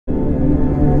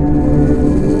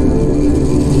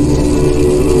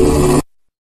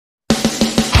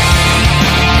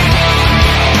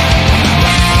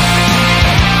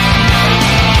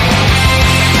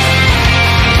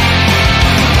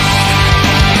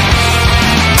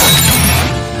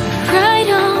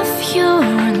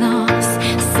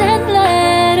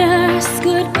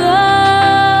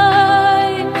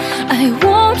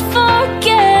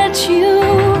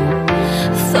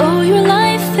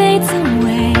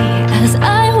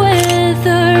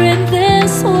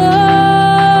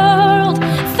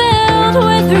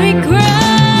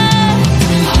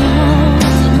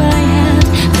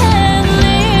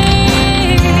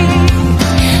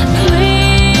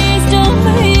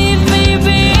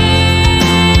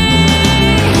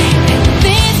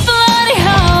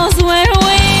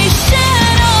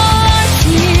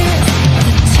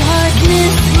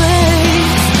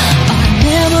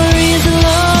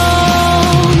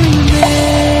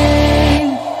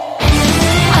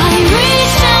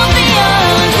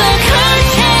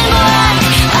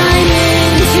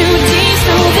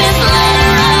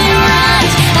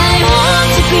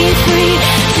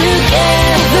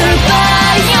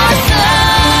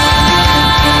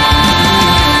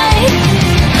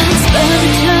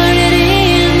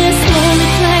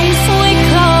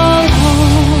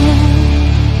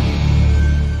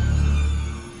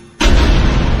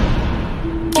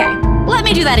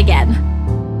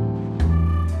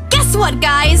what,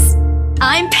 guys?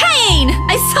 I'm paying!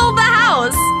 I sold the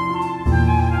house!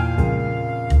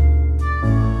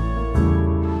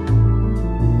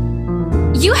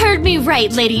 You heard me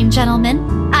right, ladies and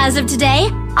gentlemen. As of today,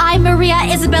 I, Maria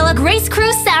Isabella Grace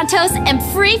Cruz Santos, am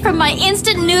free from my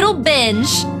instant noodle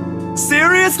binge.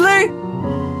 Seriously?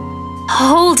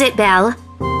 Hold it, Belle.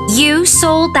 You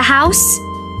sold the house?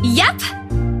 Yep.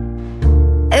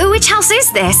 Which house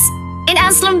is this? In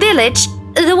Anselm Village?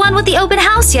 The one with the open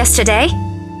house yesterday?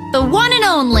 The one and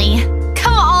only.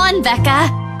 Come on, Becca.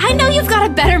 I know you've got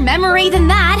a better memory than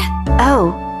that.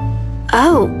 Oh,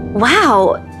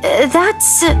 wow.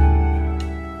 That's...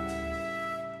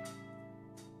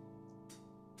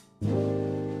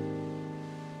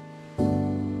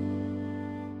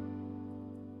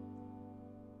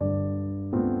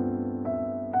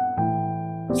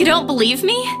 You don't believe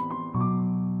me?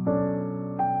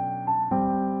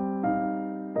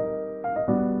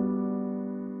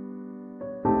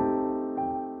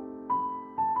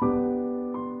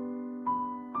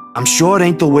 I'm sure it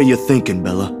ain't the way you're thinking,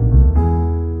 Bella.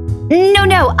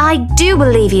 No, I do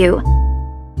believe you.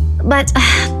 But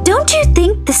don't you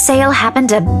think the sale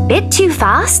happened a bit too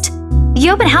fast? The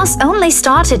open house only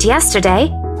started yesterday,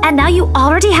 and now you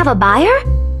already have a buyer?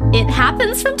 It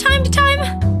happens from time to time.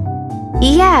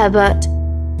 Yeah, but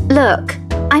look,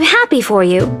 I'm happy for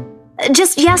you.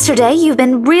 Just yesterday, you've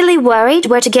been really worried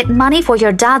where to get money for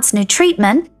your dad's new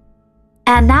treatment.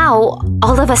 And now,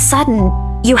 all of a sudden,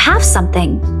 you have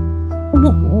something.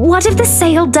 What if the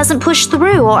sale doesn't push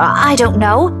through, or I don't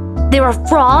know, they're a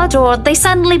fraud, or they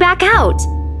suddenly back out?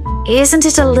 Isn't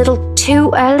it a little too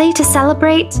early to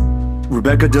celebrate?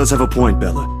 Rebecca does have a point,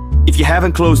 Bella. If you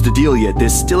haven't closed the deal yet,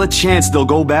 there's still a chance they'll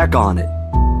go back on it.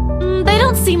 They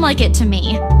don't seem like it to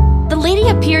me. The lady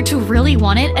appeared to really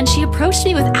want it, and she approached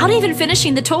me without even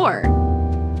finishing the tour.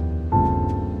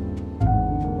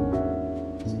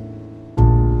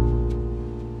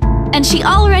 And she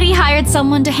already hired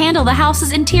someone to handle the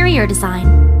house's interior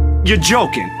design. You're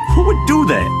joking. Who would do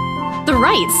that? The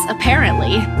Wrights,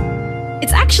 apparently.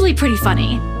 It's actually pretty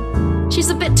funny. She's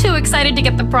a bit too excited to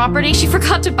get the property, she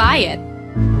forgot to buy it.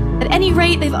 At any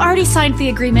rate, they've already signed the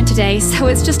agreement today, so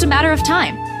it's just a matter of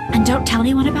time. And don't tell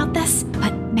anyone about this,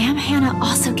 but Ma'am Hannah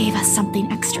also gave us something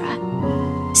extra.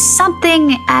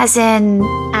 Something as in...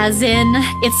 As in,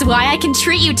 it's why I can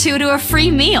treat you two to a free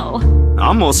meal.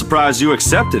 I'm more surprised you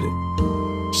accepted it.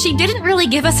 She didn't really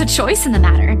give us a choice in the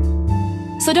matter.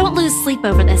 So don't lose sleep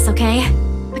over this, okay?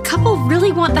 The couple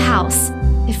really want the house.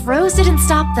 If Rose didn't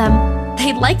stop them,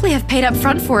 they'd likely have paid up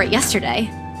front for it yesterday.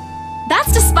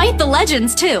 That's despite the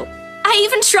legends, too. I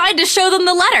even tried to show them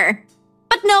the letter.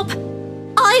 But nope.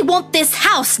 I want this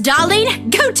house, darling.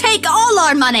 Go take all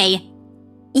our money.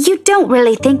 You don't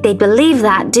really think they believe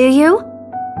that, do you?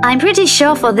 I'm pretty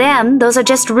sure for them, those are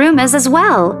just rumors as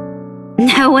well.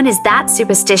 No one is that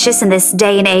superstitious in this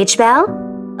day and age, Belle.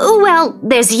 Well,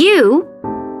 there's you.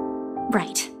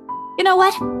 Right. You know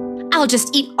what? I'll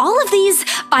just eat all of these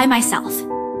by myself.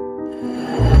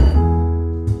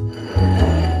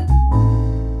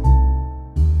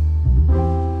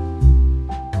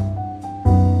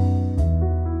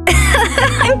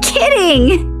 I'm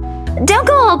kidding! Don't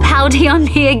go all pouty on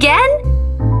me again!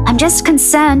 I'm just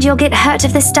concerned you'll get hurt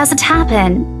if this doesn't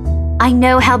happen. I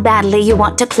know how badly you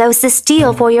want to close this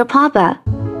deal for your papa.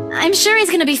 I'm sure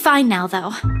he's gonna be fine now,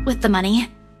 though, with the money.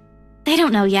 They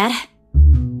don't know yet.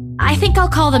 I think I'll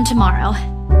call them tomorrow.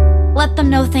 Let them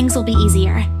know things will be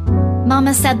easier.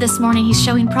 Mama said this morning he's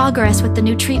showing progress with the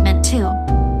new treatment, too.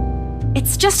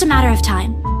 It's just a matter of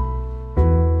time.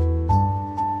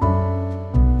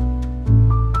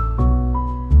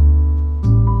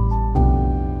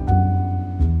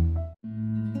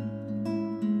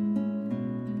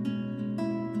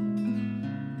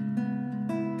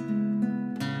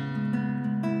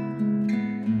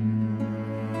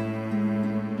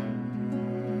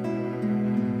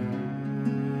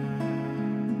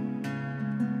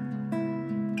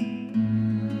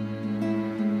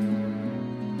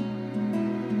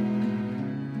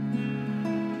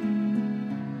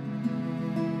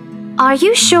 Are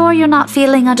you sure you're not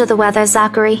feeling under the weather,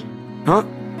 Zachary? Huh?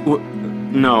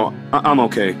 No, I'm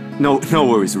okay. No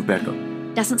worries, Rebecca.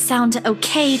 Doesn't sound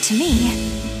okay to me.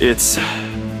 It's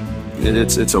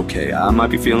okay. I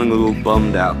might be feeling a little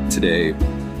bummed out today,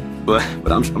 but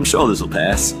I'm sure this will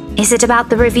pass. Is it about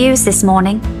the reviews this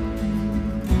morning?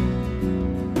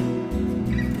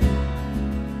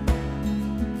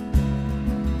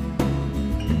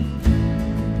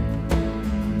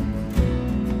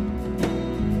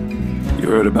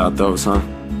 You heard about those, huh?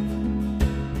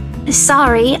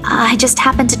 Sorry, I just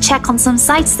happened to check on some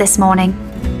sites this morning.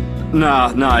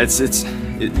 Nah, it's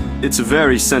It's a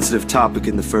very sensitive topic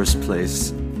in the first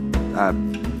place.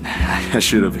 I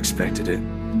should have expected it.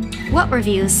 What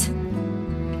reviews?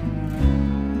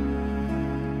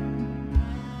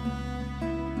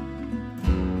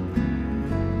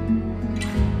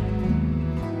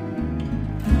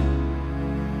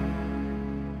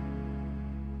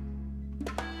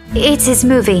 It's his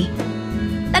movie.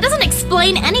 That doesn't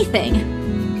explain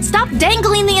anything. Stop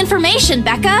dangling the information,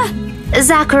 Becca!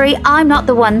 Zachary, I'm not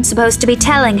the one supposed to be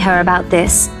telling her about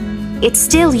this. It's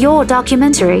still your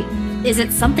documentary. Is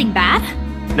it something bad?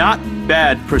 Not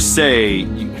bad per se.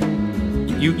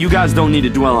 You guys don't need to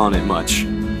dwell on it much.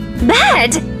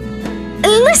 Bad?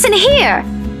 Listen here.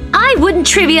 I wouldn't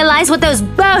trivialize what those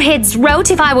bowheads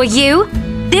wrote if I were you.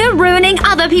 They're ruining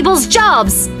other people's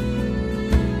jobs.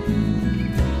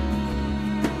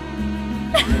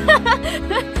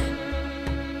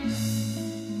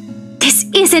 This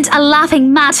isn't a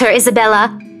laughing matter,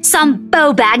 Isabella. Some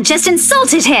bowbag just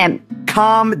insulted him.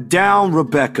 Calm down,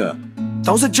 Rebecca.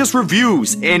 Those are just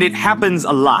reviews, and it happens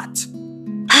a lot.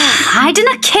 I do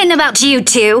not ken about you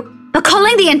two, but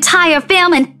calling the entire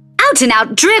film an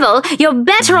out-and-out drivel, you're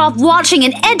better off watching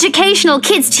an educational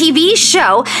kids' TV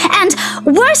show, and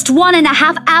worst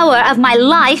 1.5 hour of my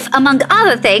life, among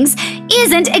other things,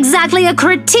 isn't exactly a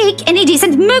critique any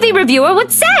decent movie reviewer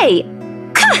would say.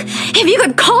 If you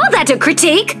could call that a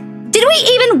critique, did we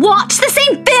even watch the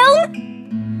same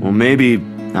film? Well, maybe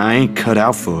I ain't cut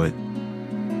out for it.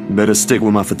 Better stick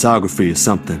with my photography or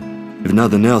something. If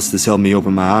nothing else, this helped me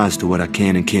open my eyes to what I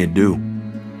can and can't do.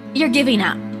 You're giving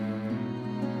up.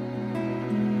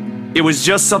 It was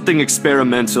just something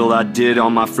experimental I did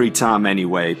on my free time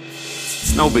anyway.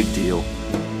 It's no big deal.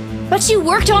 But you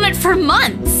worked on it for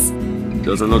months!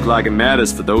 Doesn't look like it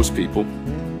matters for those people.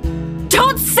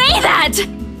 Don't say that!